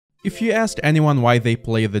If you ask anyone why they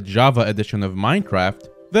play the Java edition of Minecraft,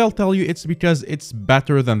 they'll tell you it's because it's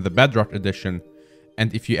better than the Bedrock edition.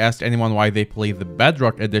 And if you ask anyone why they play the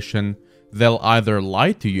Bedrock edition, they'll either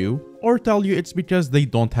lie to you or tell you it's because they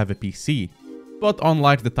don't have a PC. But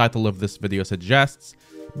unlike the title of this video suggests,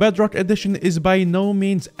 Bedrock Edition is by no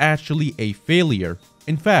means actually a failure.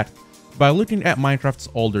 In fact, by looking at Minecraft's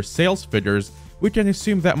older sales figures, we can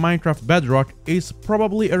assume that Minecraft Bedrock is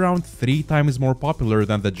probably around 3 times more popular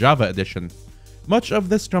than the Java edition. Much of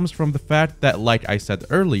this comes from the fact that, like I said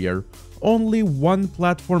earlier, only one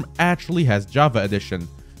platform actually has Java edition.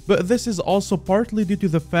 But this is also partly due to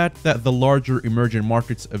the fact that the larger emerging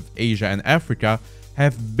markets of Asia and Africa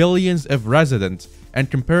have billions of residents and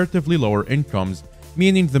comparatively lower incomes,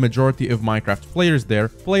 meaning the majority of Minecraft players there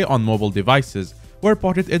play on mobile devices, where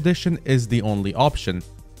Pocket Edition is the only option.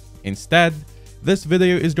 Instead, this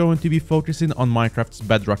video is going to be focusing on Minecraft's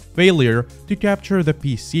Bedrock failure to capture the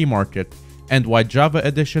PC market, and why Java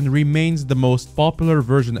Edition remains the most popular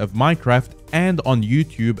version of Minecraft and on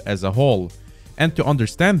YouTube as a whole. And to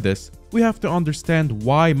understand this, we have to understand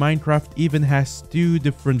why Minecraft even has 2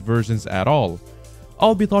 different versions at all.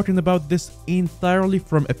 I'll be talking about this entirely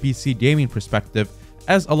from a PC gaming perspective,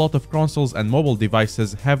 as a lot of consoles and mobile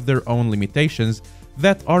devices have their own limitations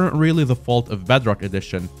that aren't really the fault of Bedrock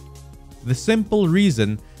Edition. The simple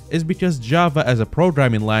reason is because Java as a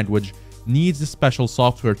programming language needs special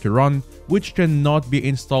software to run, which cannot be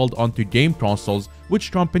installed onto game consoles,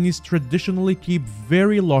 which companies traditionally keep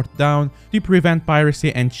very locked down to prevent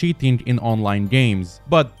piracy and cheating in online games.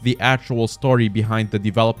 But the actual story behind the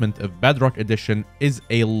development of Bedrock Edition is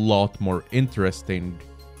a lot more interesting.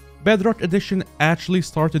 Bedrock Edition actually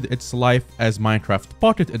started its life as Minecraft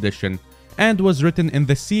Pocket Edition and was written in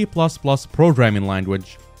the C++ programming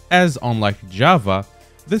language, as unlike Java,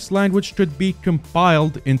 this language could be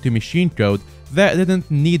compiled into machine code that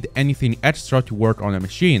didn't need anything extra to work on a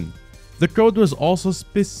machine. The code was also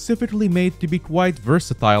specifically made to be quite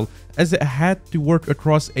versatile, as it had to work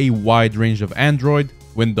across a wide range of Android,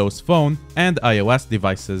 Windows Phone, and iOS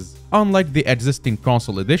devices, unlike the existing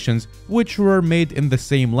console editions, which were made in the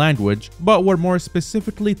same language but were more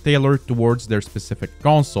specifically tailored towards their specific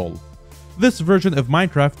console. This version of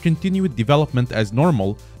Minecraft continued development as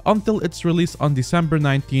normal until its release on December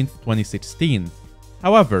 19, 2016.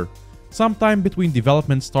 However, sometime between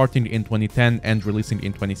development starting in 2010 and releasing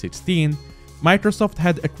in 2016, Microsoft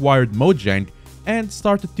had acquired Mojang and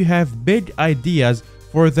started to have big ideas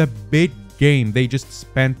for the big game they just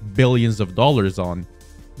spent billions of dollars on.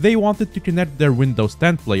 They wanted to connect their Windows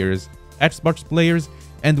 10 players, Xbox players,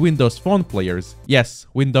 and Windows Phone players, yes,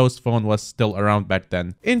 Windows Phone was still around back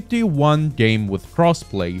then, into one game with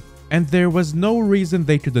crossplay, and there was no reason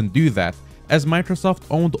they couldn't do that, as Microsoft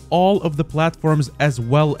owned all of the platforms as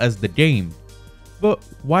well as the game. But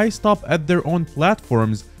why stop at their own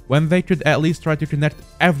platforms when they could at least try to connect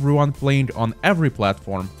everyone playing on every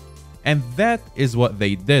platform? And that is what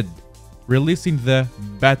they did, releasing the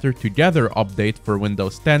Better Together update for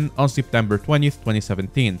Windows 10 on September 20th,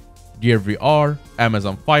 2017. Gear VR,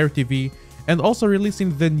 Amazon Fire TV, and also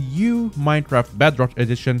releasing the new Minecraft Bedrock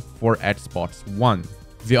Edition for Xbox One.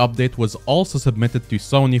 The update was also submitted to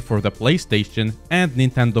Sony for the PlayStation and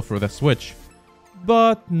Nintendo for the Switch,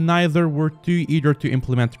 but neither were too eager to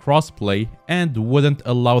implement crossplay and wouldn't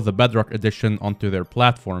allow the Bedrock Edition onto their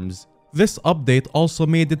platforms. This update also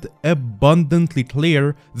made it abundantly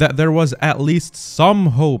clear that there was at least some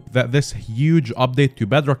hope that this huge update to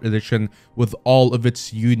Bedrock Edition, with all of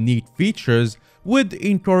its unique features, would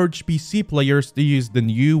encourage PC players to use the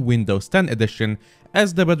new Windows 10 edition,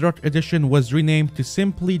 as the Bedrock Edition was renamed to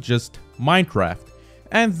simply just Minecraft,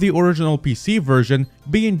 and the original PC version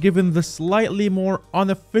being given the slightly more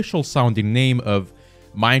unofficial sounding name of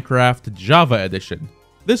Minecraft Java Edition.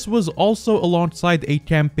 This was also alongside a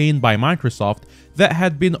campaign by Microsoft that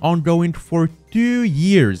had been ongoing for 2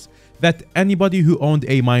 years, that anybody who owned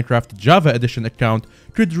a Minecraft Java Edition account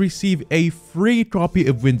could receive a free copy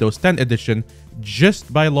of Windows 10 Edition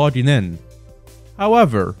just by logging in.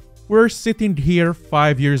 However, we're sitting here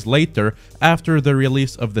 5 years later after the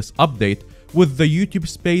release of this update, with the YouTube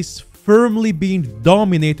space firmly being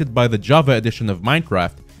dominated by the Java edition of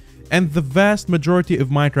Minecraft, and the vast majority of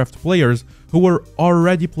Minecraft players who were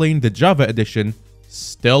already playing the Java edition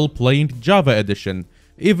still playing Java edition,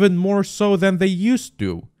 even more so than they used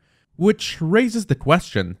to. Which raises the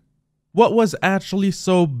question, what was actually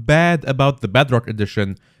so bad about the Bedrock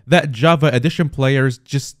edition that Java edition players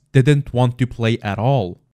just didn't want to play at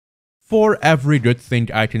all? For every good thing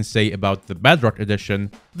I can say about the Bedrock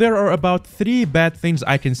edition, there are about 3 bad things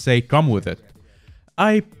I can say come with it.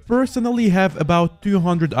 I personally have about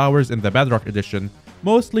 200 hours in the Bedrock edition,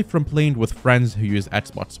 mostly from playing with friends who use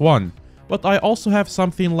Xbox One, but I also have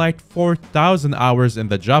something like 4,000 hours in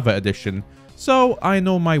the Java edition, so I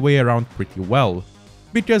know my way around pretty well.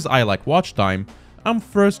 Because I like watch time, I'm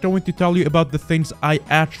first going to tell you about the things I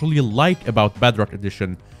actually like about Bedrock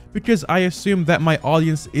Edition, because I assume that my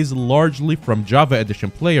audience is largely from Java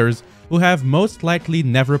Edition players who have most likely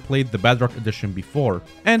never played the Bedrock Edition before,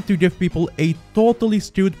 and to give people a totally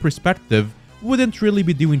skewed perspective wouldn't really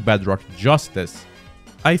be doing Bedrock justice.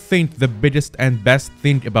 I think the biggest and best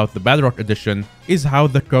thing about the Bedrock Edition is how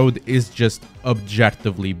the code is just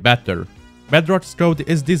objectively better. Bedrock's code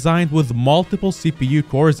is designed with multiple CPU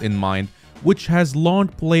cores in mind, which has long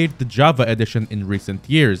played the Java Edition in recent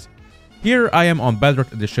years. Here I am on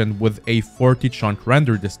Bedrock Edition with a 40 chunk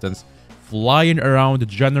render distance, flying around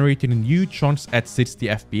generating new chunks at 60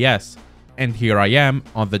 FPS. And here I am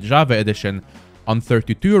on the Java Edition on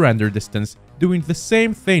 32 render distance, doing the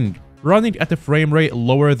same thing, running at a frame rate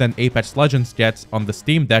lower than Apex Legends gets on the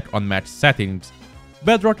Steam Deck on match settings.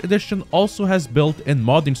 Bedrock Edition also has built-in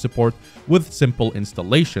modding support with simple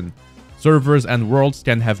installation. Servers and worlds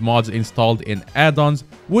can have mods installed in add-ons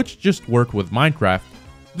which just work with Minecraft.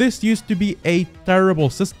 This used to be a terrible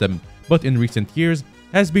system, but in recent years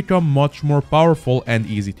has become much more powerful and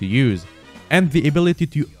easy to use. And the ability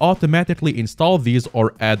to automatically install these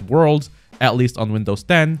or add worlds, at least on Windows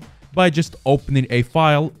 10, by just opening a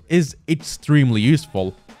file is extremely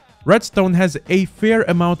useful. Redstone has a fair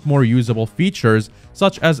amount more usable features,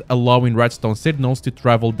 such as allowing redstone signals to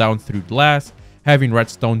travel down through glass, having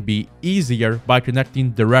redstone be easier by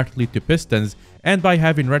connecting directly to pistons, and by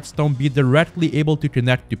having redstone be directly able to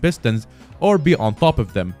connect to pistons or be on top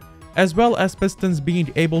of them, as well as pistons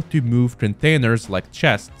being able to move containers like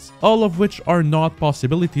chests, all of which are not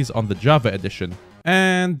possibilities on the Java edition.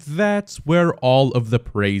 And that's where all of the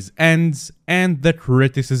praise ends and the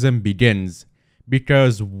criticism begins.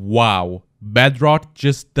 Because wow, Bedrock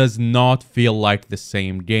just does not feel like the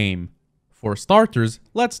same game. For starters,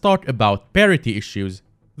 let's talk about parity issues.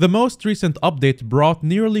 The most recent update brought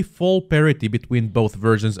nearly full parity between both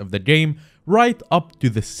versions of the game, right up to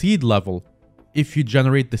the seed level. If you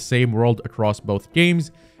generate the same world across both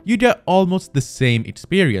games, you get almost the same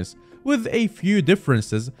experience, with a few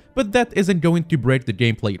differences, but that isn't going to break the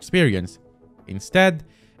gameplay experience. Instead,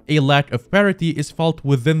 a lack of parity is felt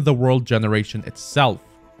within the world generation itself.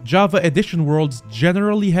 Java Edition worlds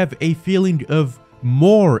generally have a feeling of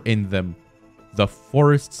more in them. The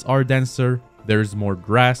forests are denser, there's more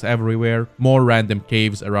grass everywhere, more random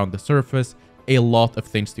caves around the surface, a lot of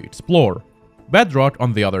things to explore. Bedrock,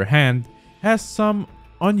 on the other hand, has some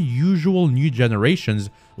unusual new generations,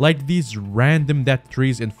 like these random dead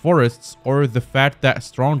trees in forests, or the fact that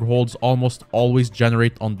strongholds almost always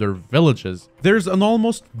generate under villages. There's an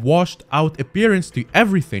almost washed out appearance to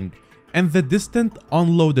everything, and the distant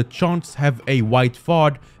unloaded chunks have a white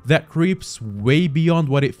fog that creeps way beyond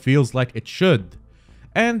what it feels like it should.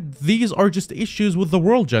 And these are just issues with the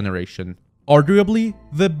world generation. Arguably,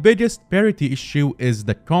 the biggest parity issue is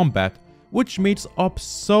the combat, which makes up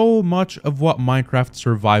so much of what Minecraft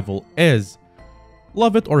survival is.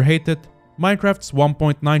 Love it or hate it, Minecraft's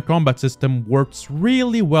 1.9 combat system works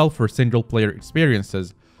really well for single-player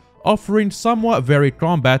experiences, offering somewhat varied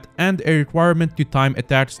combat and a requirement to time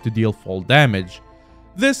attacks to deal full damage.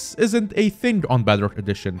 This isn't a thing on Bedrock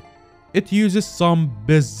Edition. It uses some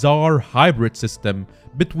bizarre hybrid system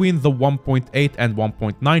between the 1.8 and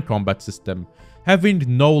 1.9 combat system, having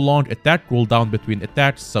no long attack cooldown between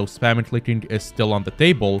attacks, so spam and clicking is still on the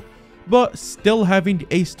table, but still having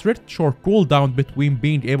a strict short cooldown between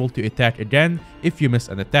being able to attack again if you miss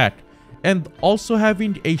an attack, and also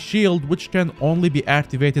having a shield which can only be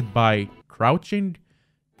activated by crouching.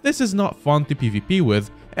 This is not fun to PvP with,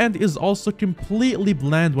 and is also completely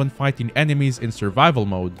bland when fighting enemies in survival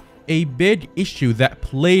mode. A big issue that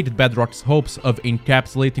plagued Bedrock's hopes of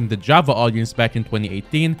encapsulating the Java audience back in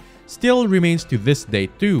 2018 still remains to this day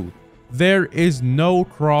too. There is no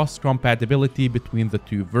cross-compatibility between the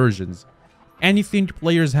two versions. Anything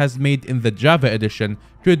players has made in the Java edition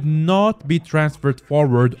could not be transferred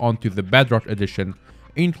forward onto the Bedrock edition,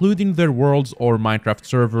 including their worlds or Minecraft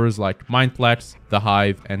servers like Mineplex, The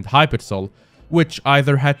Hive, and HellCastle, which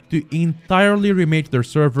either had to entirely remake their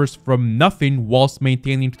servers from nothing whilst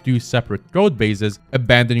maintaining two separate codebases,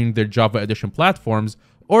 abandoning their Java edition platforms,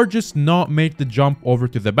 or just not make the jump over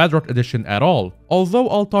to the Bedrock edition at all, although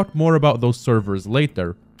I'll talk more about those servers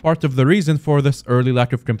later. Part of the reason for this early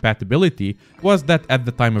lack of compatibility was that at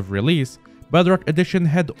the time of release, Bedrock Edition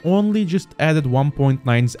had only just added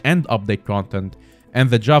 1.9's end update content, and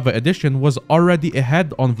the Java edition was already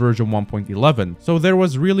ahead on version 1.11, so there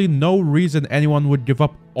was really no reason anyone would give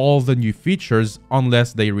up all the new features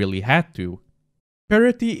unless they really had to.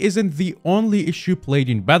 Parity isn't the only issue played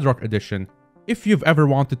in Bedrock Edition. If you've ever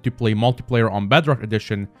wanted to play multiplayer on Bedrock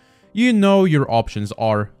Edition, you know your options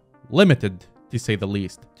are limited, to say the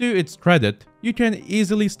least. To its credit, you can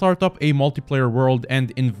easily start up a multiplayer world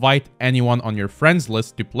and invite anyone on your friends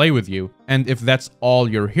list to play with you, and if that's all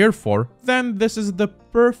you're here for, then this is the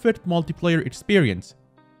perfect multiplayer experience.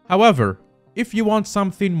 However, if you want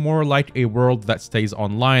something more like a world that stays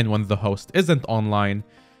online when the host isn't online,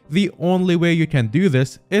 the only way you can do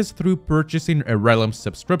this is through purchasing a Realm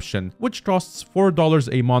subscription, which costs $4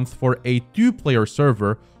 a month for a 2-player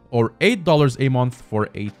server or $8 a month for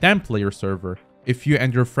a 10-player server. If you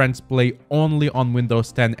and your friends play only on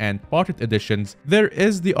Windows 10 and Pocket editions, there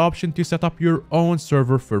is the option to set up your own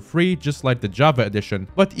server for free, just like the Java edition.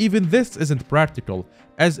 But even this isn't practical,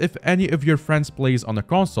 as if any of your friends plays on a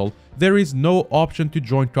console, there is no option to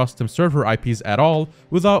join custom server IPs at all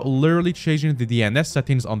without literally changing the DNS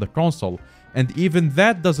settings on the console, and even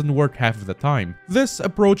that doesn't work half of the time. This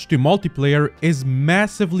approach to multiplayer is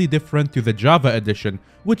massively different to the Java edition,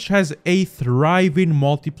 which has a thriving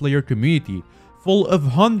multiplayer community full of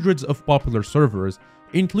hundreds of popular servers,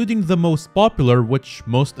 including the most popular, which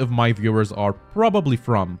most of my viewers are probably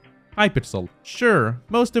from, HellCastle. Sure,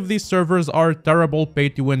 most of these servers are terrible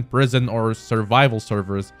pay-to-win prison or survival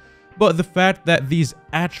servers, but the fact that these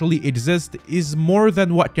actually exist is more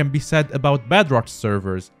than what can be said about Bedrock's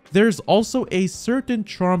servers. There's also a certain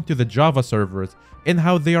charm to the Java servers in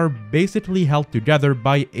how they are basically held together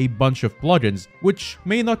by a bunch of plugins, which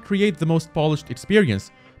may not create the most polished experience,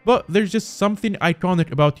 but there's just something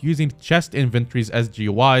iconic about using chest inventories as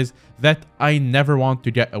GUIs that I never want to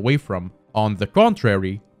get away from. On the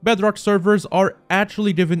contrary, Bedrock servers are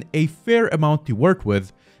actually given a fair amount to work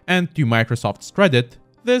with, and to Microsoft's credit,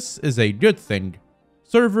 this is a good thing.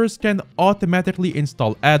 Servers can automatically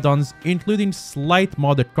install add-ons, including slight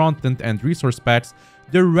modded content and resource packs,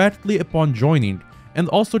 directly upon joining, and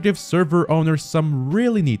also give server owners some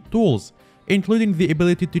really neat tools, including the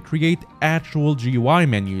ability to create actual GUI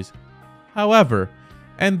menus. However,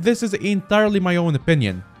 and this is entirely my own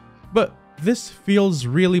opinion, but this feels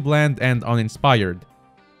really bland and uninspired.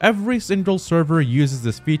 Every single server uses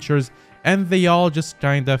these features, and they all just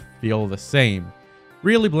kinda feel the same.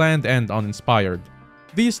 Really bland and uninspired.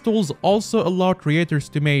 These tools also allow creators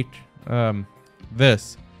to make,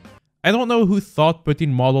 this. I don't know who thought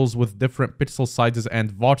putting models with different pixel sizes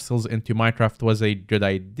and voxels into Minecraft was a good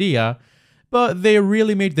idea, but they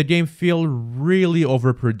really made the game feel really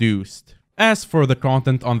overproduced. As for the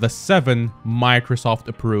content on the 7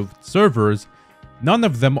 Microsoft-approved servers, none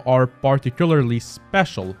of them are particularly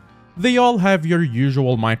special. They all have your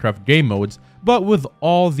usual Minecraft game modes, but with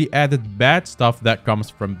all the added bad stuff that comes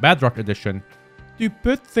from Bedrock Edition. To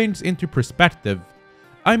put things into perspective,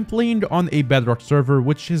 I'm playing on a Bedrock server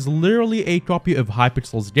which is literally a copy of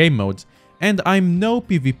HellCastle's game modes, and I'm no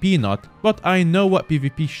PvP nut, but I know what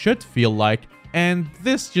PvP should feel like, and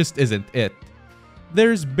this just isn't it.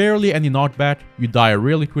 There's barely any knockback, you die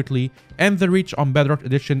really quickly, and the reach on Bedrock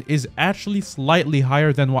Edition is actually slightly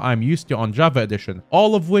higher than what I'm used to on Java Edition,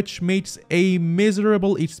 all of which makes a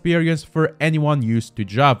miserable experience for anyone used to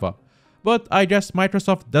Java. But I guess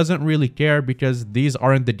Microsoft doesn't really care because these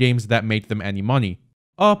aren't the games that make them any money.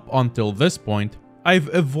 Up until this point,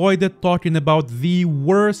 I've avoided talking about the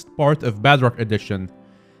worst part of Bedrock Edition,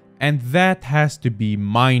 and that has to be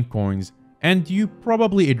Minecoins, and you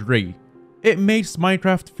probably agree. It makes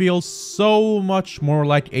Minecraft feel so much more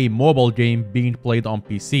like a mobile game being played on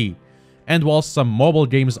PC, and while some mobile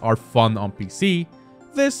games are fun on PC,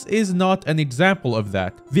 this is not an example of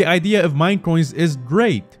that. The idea of Minecoins is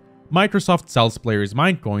great. Microsoft sells players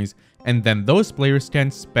Minecoins, and then those players can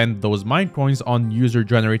spend those Minecoins on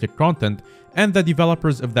user-generated content, and the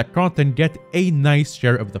developers of that content get a nice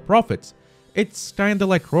share of the profits. It's kinda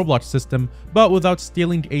like Roblox system, but without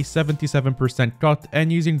stealing a 77% cut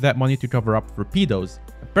and using that money to cover up for pedos.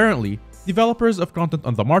 Apparently, developers of content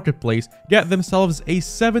on the marketplace get themselves a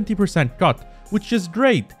 70% cut, which is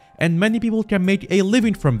great, and many people can make a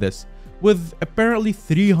living from this, with apparently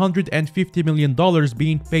 $350 million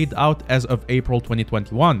being paid out as of April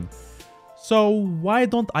 2021. So why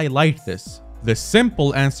don't I like this? The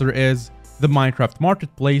simple answer is, the Minecraft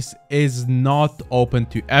marketplace is not open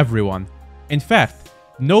to everyone. In fact,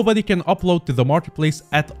 nobody can upload to the marketplace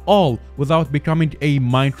at all without becoming a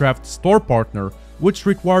Minecraft store partner, which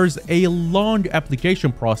requires a long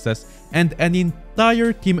application process and an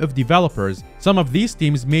entire team of developers. Some of these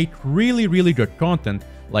teams make really good content,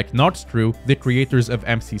 like Notchtrue, the creators of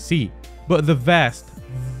MCC. but the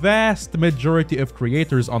vast majority of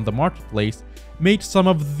creators on the marketplace make some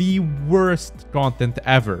of the worst content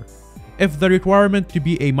ever. If the requirement to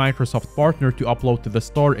be a Microsoft partner to upload to the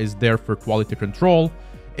store is there for quality control,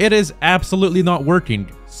 it is absolutely not working.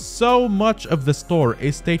 So much of the store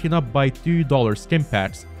is taken up by $2 skin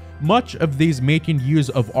packs, much of these making use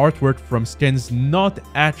of artwork from skins not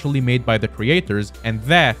actually made by the creators, and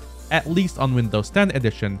that, at least on Windows 10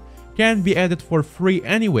 edition, can be added for free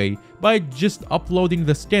anyway by just uploading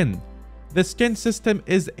the skin. The skin system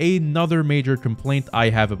is another major complaint I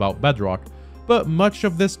have about Bedrock, but much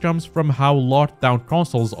of this comes from how locked down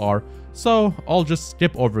consoles are, so I'll just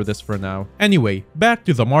skip over this for now. Anyway, back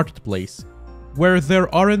to the marketplace. Where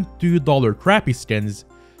there aren't $2 crappy skins,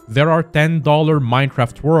 there are $10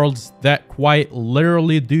 Minecraft worlds that quite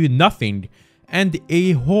literally do nothing, and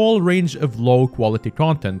a whole range of low quality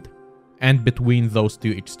content. And between those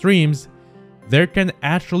two extremes, there can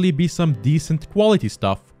actually be some decent quality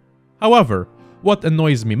stuff. However, what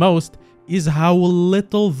annoys me most is how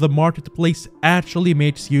little the marketplace actually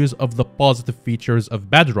makes use of the positive features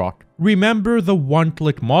of Bedrock. Remember the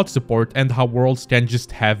one-click mod support and how worlds can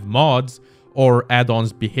just have mods, or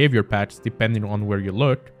add-ons behavior packs depending on where you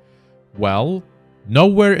look? Well,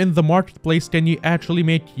 nowhere in the marketplace can you actually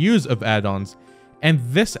make use of add-ons, and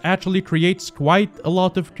this actually creates quite a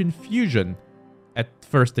lot of confusion. At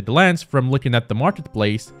first glance, from looking at the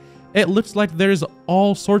marketplace, it looks like there's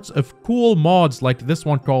all sorts of cool mods like this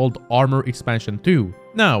one called Armor Expansion 2.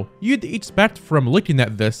 Now, you'd expect from looking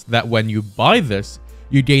at this that when you buy this,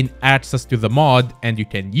 you gain access to the mod and you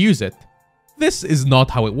can use it. This is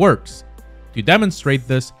not how it works. To demonstrate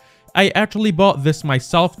this, I actually bought this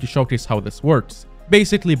myself to showcase how this works.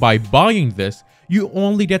 Basically, by buying this, you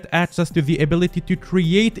only get access to the ability to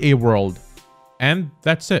create a world. And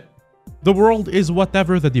that's it. The world is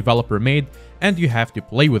whatever the developer made, and you have to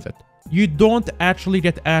play with it. You don't actually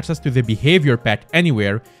get access to the behavior pack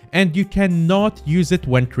anywhere, and you cannot use it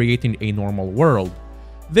when creating a normal world.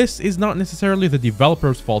 This is not necessarily the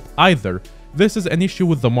developer's fault either. This is an issue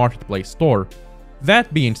with the marketplace store.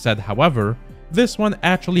 That being said, however, this one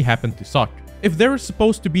actually happened to suck. If there is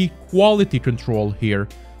supposed to be quality control here,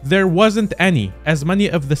 there wasn't any, as many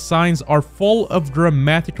of the signs are full of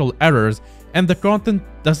grammatical errors and the content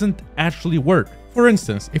doesn't actually work. For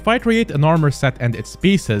instance, if I create an armor set and its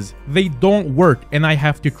pieces, they don't work and I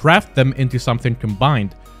have to craft them into something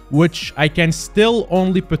combined, which I can still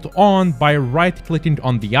only put on by right-clicking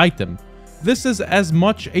on the item. This is as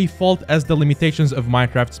much a fault as the limitations of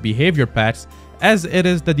Minecraft's behavior packs as it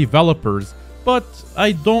is the developers, but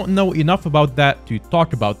I don't know enough about that to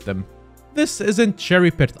talk about them. This isn't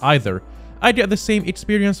cherry-picked either. I get the same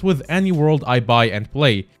experience with any world I buy and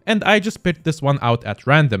play, and I just picked this one out at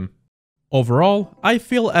random. Overall, I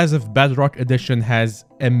feel as if Bedrock Edition has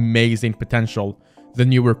amazing potential. The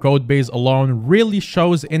newer codebase alone really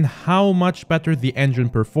shows in how much better the engine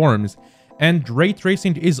performs, and ray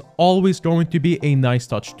tracing is always going to be a nice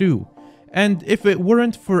touch too. And if it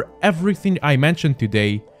weren't for everything I mentioned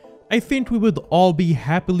today, I think we would all be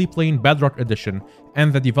happily playing Bedrock Edition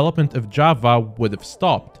and the development of Java would have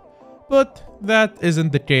stopped. But that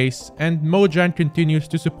isn't the case, and Mojang continues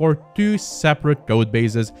to support two separate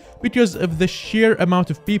codebases because of the sheer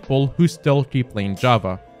amount of people who still keep playing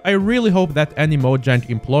Java. I really hope that any Mojang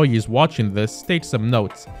employees watching this take some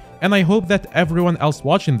notes, and I hope that everyone else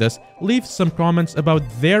watching this leaves some comments about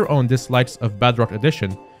their own dislikes of Bedrock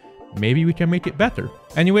Edition. Maybe we can make it better.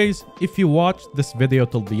 Anyways, if you watched this video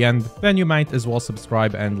till the end, then you might as well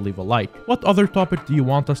subscribe and leave a like. What other topic do you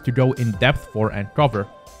want us to go in depth for and cover?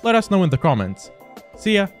 Let us know in the comments.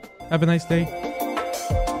 See ya, have a nice day.